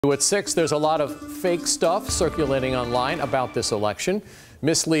At 6, there's a lot of fake stuff circulating online about this election.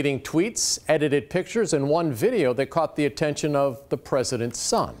 Misleading tweets, edited pictures, and one video that caught the attention of the president's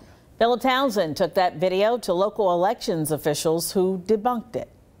son. Bill Townsend took that video to local elections officials who debunked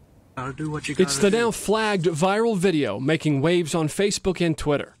it. It's the now flagged viral video making waves on Facebook and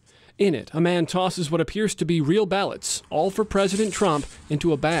Twitter. In it, a man tosses what appears to be real ballots, all for President Trump,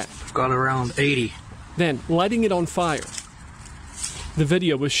 into a bag. I've got around 80. Then lighting it on fire. The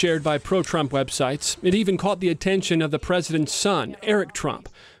video was shared by pro-Trump websites. It even caught the attention of the president's son, Eric Trump,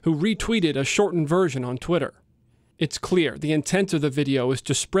 who retweeted a shortened version on Twitter. It's clear the intent of the video is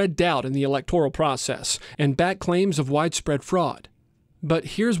to spread doubt in the electoral process and back claims of widespread fraud. But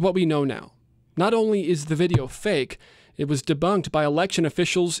here's what we know now. Not only is the video fake, it was debunked by election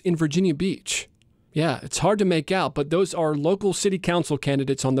officials in Virginia Beach. Yeah, it's hard to make out, but those are local city council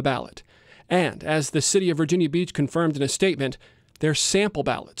candidates on the ballot. And as the city of Virginia Beach confirmed in a statement, they're sample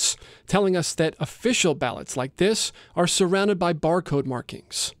ballots, telling us that official ballots like this are surrounded by barcode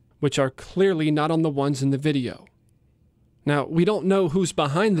markings, which are clearly not on the ones in the video. Now, we don't know who's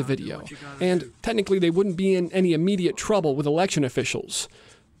behind the video, and technically they wouldn't be in any immediate trouble with election officials.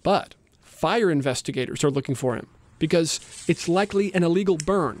 But fire investigators are looking for him, because it's likely an illegal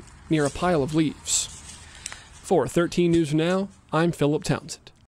burn near a pile of leaves. For 13 News Now, I'm Philip Townsend.